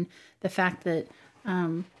earlier, and the fact that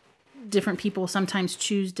different people sometimes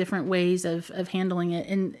choose different ways of handling it.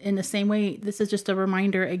 And in the same way, this is just a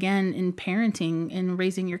reminder, again, in parenting and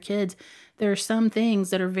raising your kids, there are some things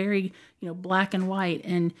that are very, black and white,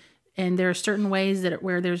 and there are certain ways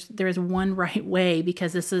where there is one right way,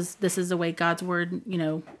 because this is the way God's word,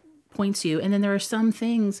 points you. And then there are some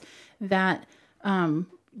things that,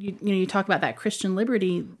 you talk about that Christian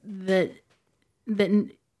liberty that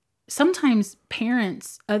sometimes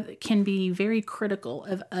parents can be very critical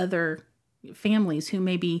of other families who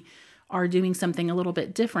maybe are doing something a little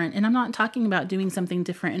bit different. And I'm not talking about doing something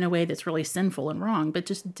different in a way that's really sinful and wrong, but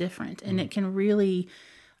just different. And it can really,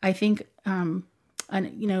 I think, I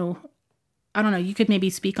don't know, you could maybe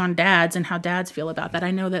speak on dads and how dads feel about that.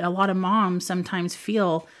 I know that a lot of moms sometimes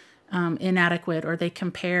feel inadequate, or they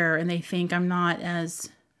compare and they think I'm not as,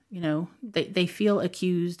 they feel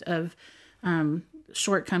accused of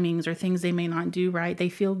shortcomings or things they may not do right. They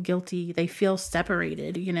feel guilty. They feel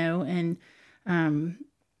separated, and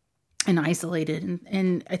isolated.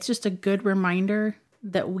 And it's just a good reminder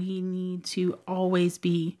that we need to always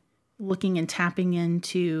be looking and tapping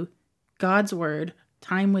into God's word,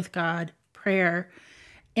 time with God, prayer.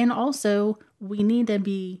 And also we need to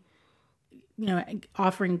be,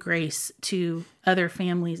 offering grace to other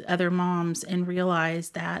families, other moms, and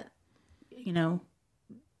realize that,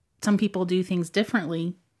 some people do things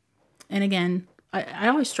differently. And again, I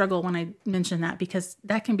always struggle when I mention that, because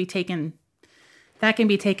that can be taken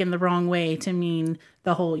the wrong way to mean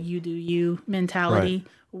the whole you do you mentality, right,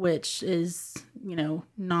 which is,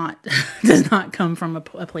 not, does not come from a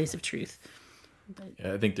place of truth.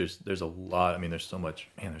 Yeah, I think there's a lot. There's so much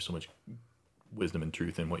wisdom and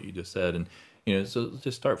truth in what you just said. And, so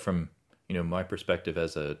just start from, my perspective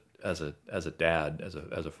as a dad, as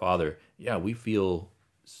a father. Yeah, we feel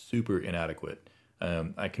super inadequate.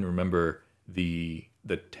 I can remember the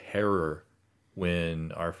terror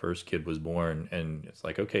when our first kid was born, and it's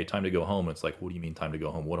like, okay, time to go home. It's like, what do you mean time to go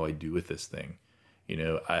home? What do I do with this thing? You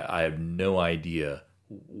know, I have no idea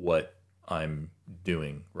what I'm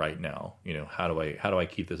doing right now. You know, how do I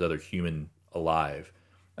keep this other human alive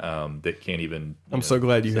that can't even? I'm so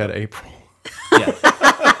glad you had April. Yeah.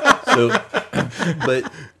 So,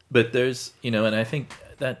 but there's, you know, and I think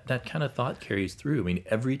that kind of thought carries through. I mean,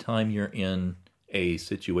 every time you're in a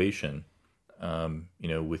situation, you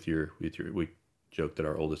know, we joke that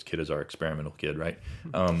our oldest kid is our experimental kid, right?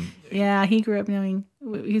 Yeah, he grew up knowing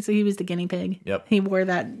he was the guinea pig. Yep. He wore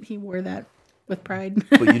that with pride.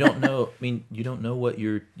 But you don't know. I mean, you don't know what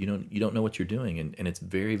you don't know what you're doing, and it's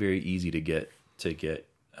very, very easy to get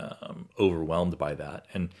overwhelmed by that.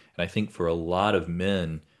 And I think for a lot of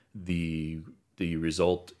men, the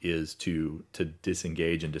result is to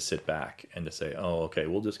disengage and to sit back and to say, oh, okay,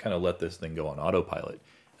 we'll just kind of let this thing go on autopilot.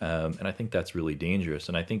 And I think that's really dangerous.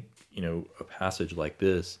 And I think, you know, a passage like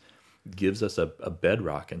this gives us a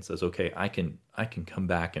bedrock and says, okay, I can come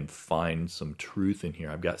back and find some truth in here.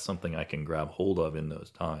 I've got something I can grab hold of in those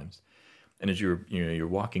times. And as you're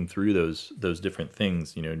walking through those different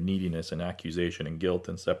things, you know, neediness and accusation and guilt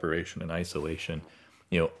and separation and isolation,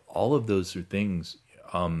 you know, all of those are things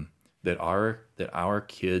that our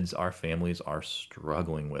kids, our families are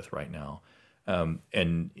struggling with right now.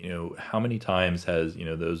 And you know, how many times has, you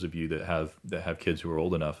know, those of you that have kids who are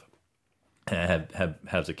old enough and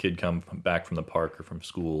has a kid come back from the park or from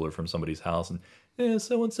school or from somebody's house and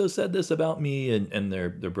so and so said this about me, and they're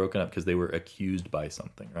broken up because they were accused by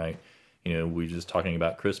something, right? You know, we were just talking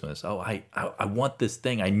about Christmas. Oh, I want this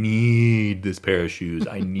thing. I need this pair of shoes.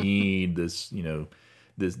 I need this, you know,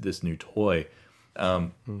 this new toy.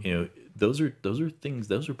 You know, those are things.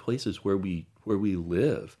 Those are places where we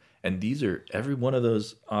live, and these are every one of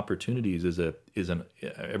those opportunities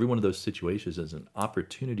every one of those situations is an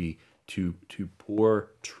opportunity to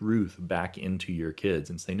pour truth back into your kids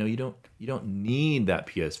and say, no, you don't need that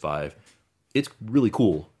PS5. It's really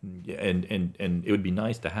cool, and it would be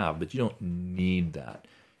nice to have, but you don't need that.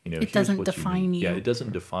 You know, it doesn't define you. Yeah, it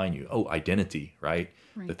doesn't define you. Oh, identity, right?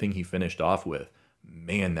 The thing he finished off with,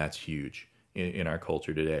 man, that's huge in our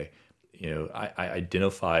culture today. You know, I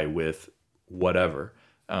identify with whatever.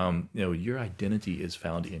 You know, your identity is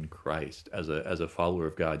found in Christ as a follower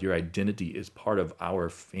of God. Your identity is part of our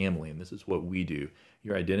family, and this is what we do.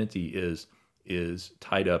 Your identity is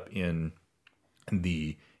tied up in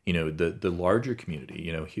the, you know, the larger community.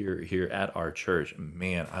 You know, here at our church.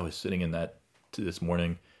 Man, I was sitting in that this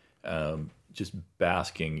morning, just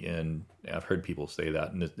basking in. I've heard people say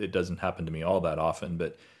that, and it doesn't happen to me all that often,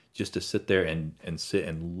 but just to sit there and sit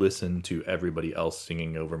and listen to everybody else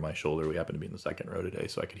singing over my shoulder. We happened to be in the second row today,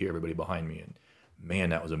 so I could hear everybody behind me, and man,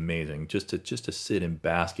 that was amazing. Just to sit and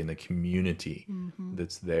bask in the community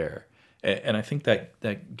that's there, and I think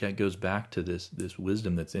that goes back to this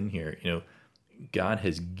wisdom that's in here. You know, God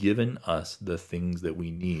has given us the things that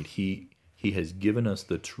we need. He has given us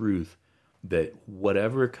the truth that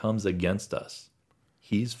whatever comes against us,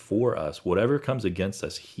 He's for us. Whatever comes against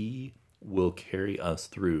us, He will carry us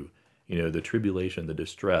through. You know, the tribulation, the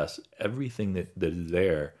distress, everything that is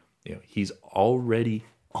there, you know, He's already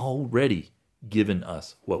given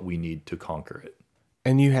us what we need to conquer it.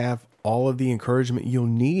 And you have all of the encouragement you'll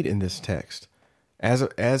need in this text.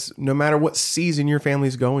 As no matter what season your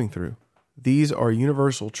family's going through, these are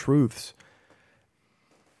universal truths.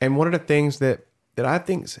 And one of the things that I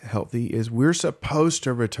think is healthy is we're supposed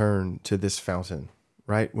to return to this fountain,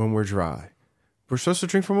 right? When we're dry. We're supposed to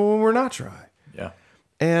drink from it when we're not dry. Yeah.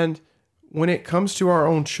 And when it comes to our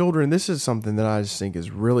own children, this is something that I just think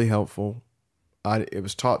is really helpful. It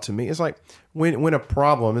was taught to me. It's like when a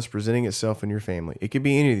problem is presenting itself in your family, it could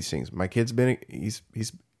be any of these things. My kid's been,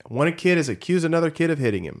 one kid has accused another kid of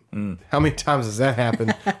hitting him. How many times does that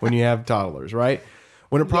happen when you have toddlers, right?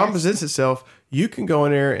 When a problem presents itself, you can go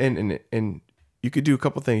in there and you could do a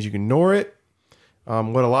couple things. You can ignore it.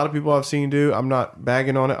 What a lot of people I've seen do, I'm not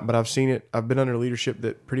bagging on it, but I've seen it. I've been under leadership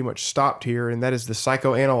that pretty much stopped here, and that is to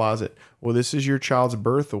psychoanalyze it. Well, this is your child's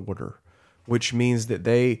birth order, which means that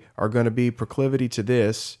they are going to be proclivity to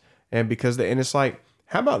this. And it's like,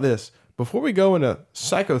 how about this? Before we go into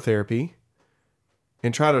psychotherapy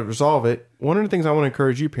and try to resolve it, one of the things I want to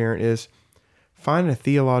encourage you, parent, is find a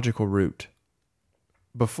theological root.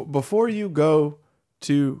 Before you go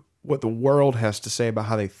to what the world has to say about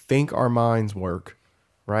how they think our minds work,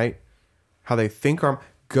 right? How they think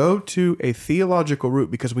go to a theological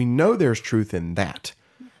root, because we know there's truth in that.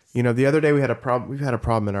 Yes. You know, the other day we've had a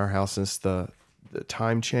problem in our house since the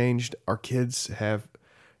time changed. Our kids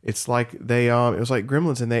it's like it was like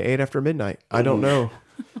gremlins and they ate after midnight. I don't know.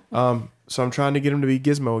 So I'm trying to get them to be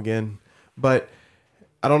Gizmo again. But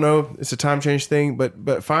I don't know. It's a time change thing.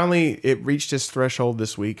 But finally, it reached its threshold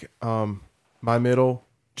this week. My middle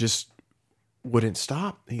just wouldn't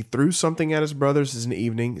stop. He threw something at his brothers in the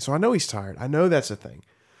evening. So I know he's tired. I know that's a thing.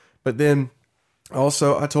 But then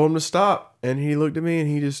also I told him to stop. And he looked at me and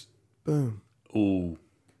he just, boom. Ooh.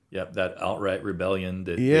 Yep, that outright rebellion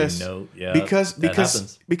that Yes. they know. Yeah, because that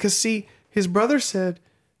happens. see, his brother said,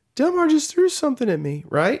 Delmar just threw something at me,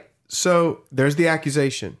 right? So there's the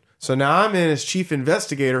accusation. So now I'm in as chief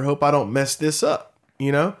investigator, hope I don't mess this up,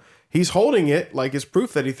 you know? He's holding it like it's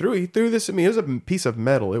proof that he threw this at me. It was a piece of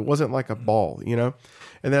metal. It wasn't like a ball, you know?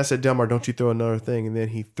 And then I said, Delmar, don't you throw another thing. And then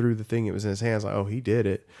he threw the thing that was in his hands. Like, oh, he did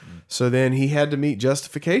it. So then he had to meet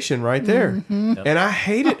justification right there. And I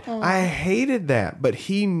hated that. But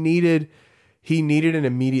he needed an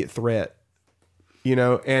immediate threat, you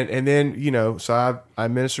know? And then, you know, so I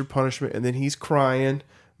administered punishment and then he's crying,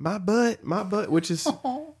 my butt, which is,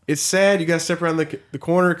 it's sad. You got to step around the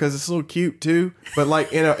corner because it's a little cute too. But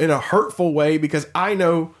like in a hurtful way, because I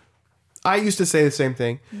know, I used to say the same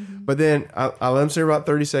thing, but then I let him say about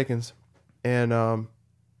 30 seconds, and I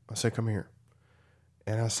said, "Come here,"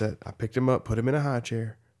 and I picked him up, put him in a high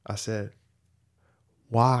chair. I said,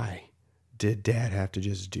 "Why did Dad have to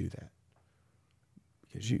just do that?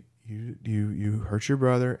 Because you hurt your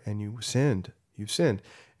brother and you sinned. You've sinned."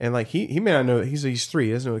 And like he may not know, he's 3,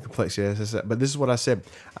 he doesn't know the complexity of that. But this is what I said.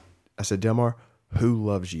 I said, Delmar, who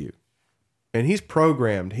loves you? And he's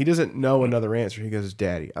programmed. He doesn't know another answer. He goes,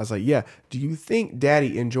 Daddy. I was like, yeah. Do you think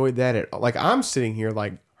Daddy enjoyed that at all? Like, I'm sitting here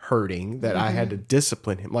like hurting that I had to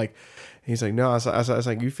discipline him. Like, he's like, no. I was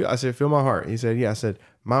like, you feel? I said, feel my heart. He said, yeah. I said,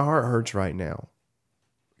 my heart hurts right now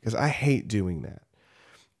because I hate doing that.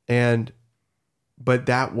 But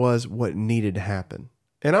that was what needed to happen.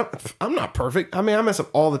 And I'm not perfect. I mean, I mess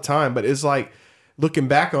up all the time. But it's like looking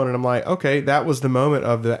back on it, I'm like, okay, that was the moment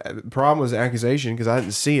of the problem was the accusation because I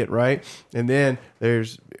didn't see it, right? And then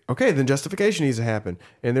then justification needs to happen.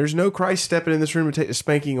 And there's no Christ stepping in this room to take a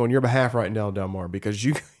spanking on your behalf right now, Delmar, because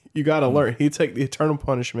you got to learn. He take the eternal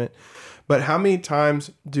punishment. But how many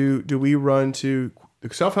times do we run to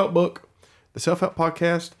the self-help book, the self-help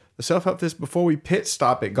podcast, the self-help this before we pit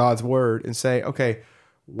stop at God's word and say, okay,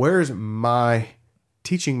 where's my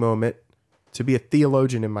teaching moment to be a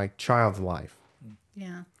theologian in my child's life?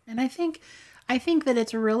 Yeah. And I think that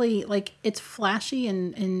it's really like it's flashy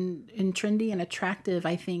and trendy and attractive,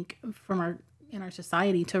 I think, in our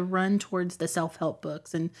society to run towards the self-help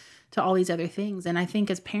books and to all these other things. And I think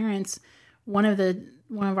as parents, one of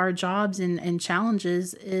our jobs and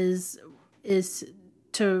challenges is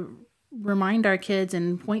to remind our kids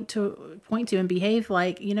and point to and behave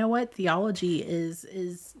like, you know what, theology is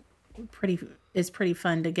pretty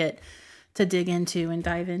fun to get to dig into and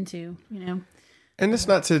dive into, you know. And it's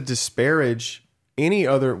not to disparage any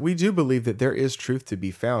other. We do believe that there is truth to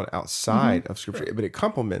be found outside of Scripture, but it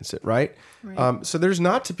complements it, right? So there's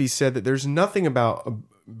not to be said that there's nothing about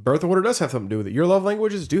birth order does have something to do with it. Your love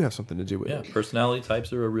languages do have something to do with it. Yeah, personality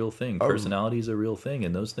types are a real thing. Personality is a real thing,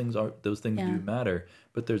 and those things do matter.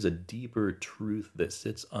 But there's a deeper truth that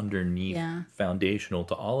sits underneath, foundational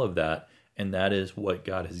to all of that, and that is what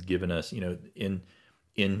God has given us, you know,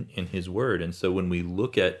 in His Word. And so when we're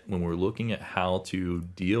looking at how to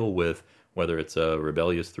deal with whether it's a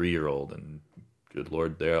rebellious 3-year-old, and good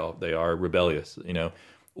Lord, they are rebellious, you know,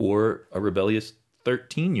 or a rebellious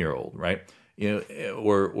 13-year-old, right? You know,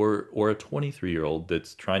 or a 23-year-old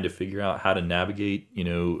that's trying to figure out how to navigate, you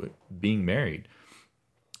know, being married.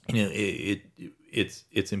 You know,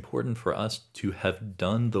 it's important for us to have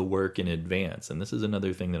done the work in advance. And this is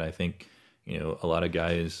another thing that I think, you know, a lot of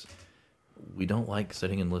guys, we don't like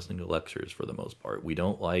sitting and listening to lectures for the most part. We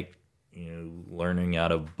don't like, you know, learning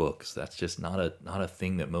out of books. That's just not a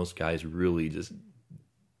thing that most guys really just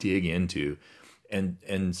dig into.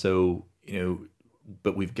 And so, you know,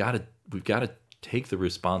 but we've got to take the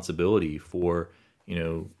responsibility for, you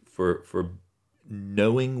know, for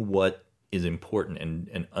knowing what is important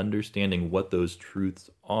and understanding what those truths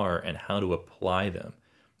are and how to apply them.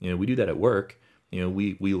 You know, we do that at work. You know,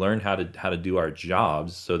 we learn how to do our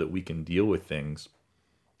jobs so that we can deal with things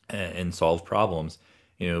and solve problems.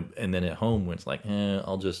 You know, and then at home when it's like,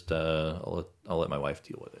 I'll just I'll let my wife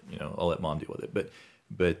deal with it. You know, I'll let mom deal with it. But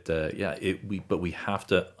we have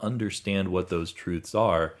to understand what those truths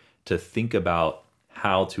are to think about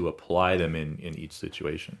how to apply them in each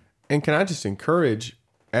situation. And can I just encourage,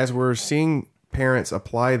 as we're seeing parents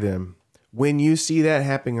apply them, when you see that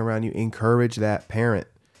happening around you, encourage that parent,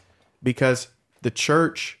 because the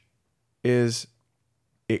church it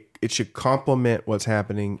should complement what's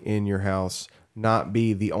happening in your house. not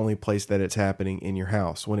be the only place that it's happening in your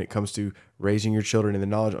house when it comes to raising your children in the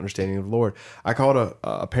knowledge and understanding of the Lord. I called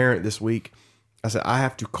a parent this week. I said, I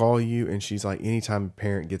have to call you. And she's like, anytime a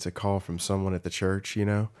parent gets a call from someone at the church,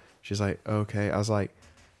 she's like, okay. I was like,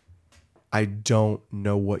 I don't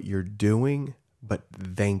know what you're doing, but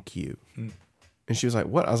thank you. And she was like,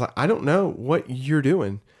 what? I was like, I don't know what you're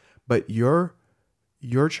doing, but your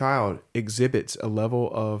child exhibits a level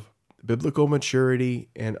of biblical maturity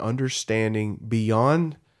and understanding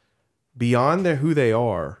beyond who they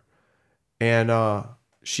are. And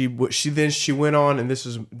she went on, and this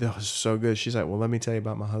was so good. She's like, well, let me tell you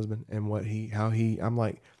about my husband and I'm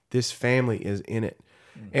like, this family is in it.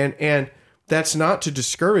 And that's not to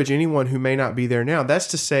discourage anyone who may not be there now. That's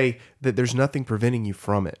to say that there's nothing preventing you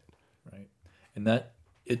from it. Right. And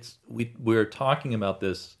we're talking about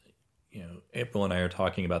this, April and I are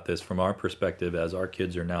talking about this from our perspective as our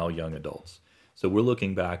kids are now young adults. So we're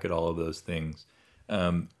looking back at all of those things,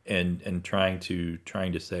 and trying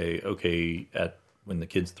to say, okay, when the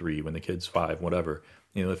kid's 3, when the kid's 5, whatever,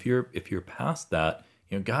 if you're past that,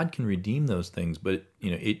 God can redeem those things, but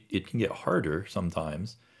it can get harder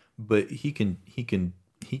sometimes, but he can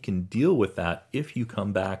deal with that if you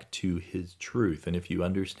come back to his truth. And if you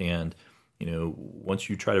understand, once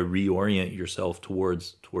you try to reorient yourself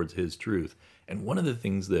towards his truth. And one of the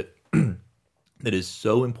things that that is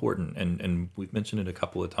so important, and we've mentioned it a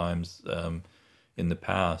couple of times in the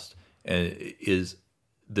past, is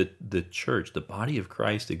the church, the body of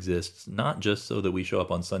Christ exists not just so that we show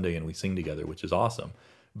up on Sunday and we sing together, which is awesome,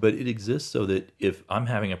 but it exists so that if I'm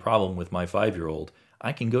having a problem with my 5-year-old,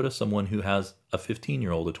 I can go to someone who has a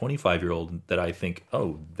 15-year-old, a 25-year-old that I think,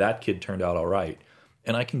 oh, that kid turned out all right.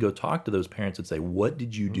 And I can go talk to those parents and say, what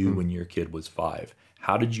did you do when your kid was 5?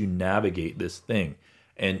 How did you navigate this thing?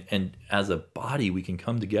 And as a body, we can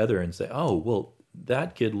come together and say, oh, well,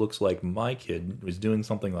 that kid looks like my kid was doing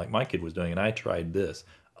something like my kid was doing, and I tried this.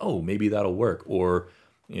 Oh, maybe that'll work. Or,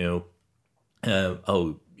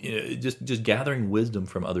 just gathering wisdom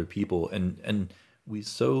from other people. And we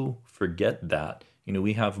so forget that.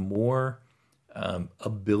 We have more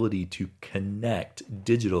ability to connect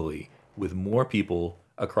digitally with more people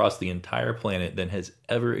across the entire planet than has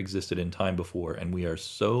ever existed in time before. And we are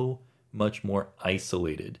so much more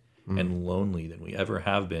isolated and lonely than we ever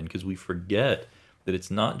have been, because we forget that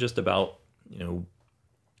it's not just about,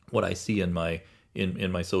 what I see in my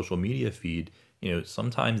social media feed.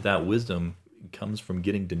 Sometimes that wisdom comes from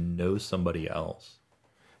getting to know somebody else.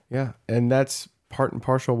 Yeah. And that's part and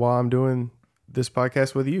parcel why I'm doing this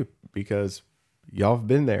podcast with you, because y'all have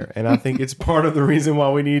been there. And I think it's part of the reason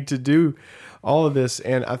why we need to do all of this.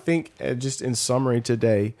 And I think, just in summary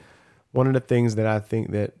today, one of the things that I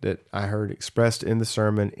think that I heard expressed in the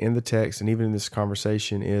sermon, in the text, and even in this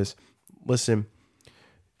conversation is, listen,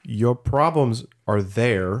 your problems are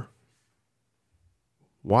there.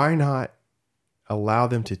 Why not allow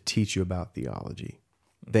them to teach you about theology?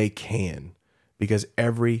 They can, because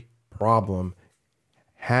every problem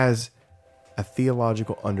has a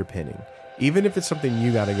theological underpinning. Even if it's something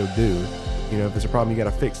you got to go do, if it's a problem you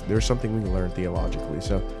got to fix, there's something we can learn theologically.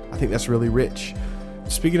 So I think that's really rich.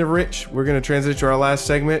 Speaking of rich, we're going to transition to our last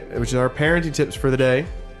segment, which is our parenting tips for the day.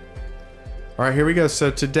 All right, here we go.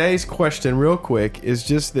 So today's question, real quick, is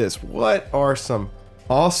just this. What are some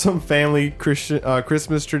awesome family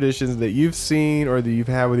Christmas traditions that you've seen or that you've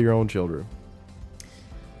had with your own children?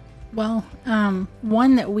 Well,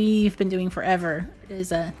 one that we've been doing forever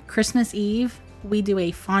is a Christmas Eve. We do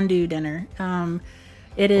a fondue dinner.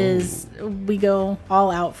 We go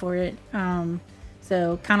all out for it.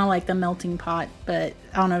 So kind of like the melting pot, but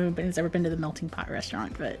I don't know if anybody's ever been to the melting pot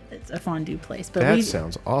restaurant, but it's a fondue place. But that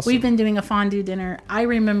sounds awesome. We've been doing a fondue dinner. I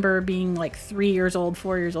remember being like 3 years old,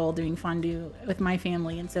 4 years old, doing fondue with my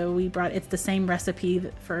family. And so it's the same recipe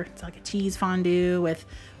it's like a cheese fondue with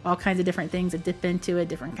all kinds of different things that dip into it,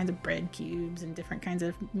 different kinds of bread cubes and different kinds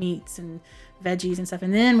of meats and veggies and stuff.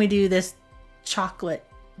 And then we do this chocolate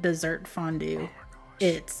dessert fondue.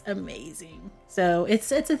 It's amazing. So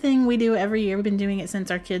it's a thing we do every year. We've been doing it since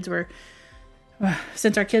our kids were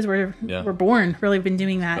born. Really been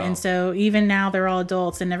doing that. Wow. And so even now they're all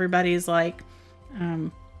adults and everybody's like,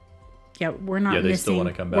 we're not missing. Still want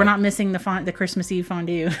to come back. We're not missing the Christmas Eve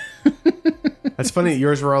fondue. That's funny.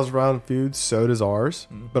 Yours rolls around food. So does ours.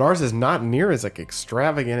 But ours is not near as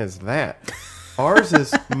extravagant as that. Ours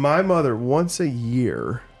is my mother once a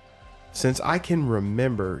year. Since I can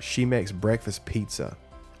remember, she makes breakfast pizza.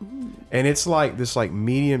 Ooh. And it's like this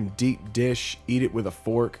medium deep dish, eat it with a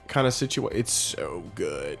fork kind of situation. It's so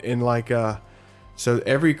good. And so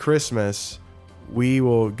every Christmas, we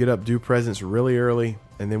will get up, do presents really early,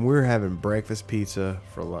 and then we're having breakfast pizza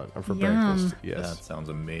for lunch or for Yum. breakfast. Yes. That sounds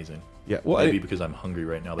amazing. Yeah. Well, Maybe because I'm hungry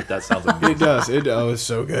right now, but that sounds amazing. it does. It's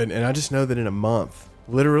so good. And I just know that in a month,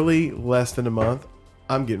 literally less than a month,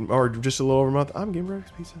 I'm getting, or just a little over a month, I'm getting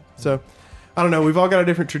breakfast pizza. So, I don't know. We've all got our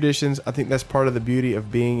different traditions. I think that's part of the beauty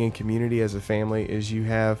of being in community as a family is you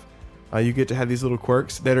get to have these little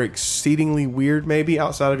quirks that are exceedingly weird maybe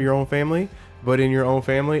outside of your own family, but in your own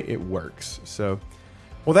family, it works. So,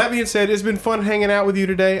 well, that being said, it's been fun hanging out with you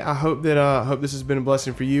today. I hope that this has been a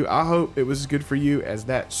blessing for you. I hope it was as good for you as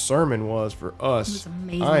that sermon was for us. It was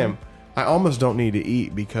amazing. I almost don't need to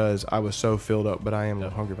eat because I was so filled up, but I am a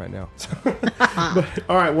little hungry right now. But,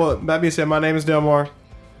 all right, well, that being said, my name is Delmar.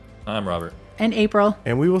 I'm Robert. And April.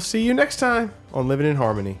 And we will see you next time on Living in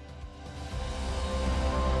Harmony.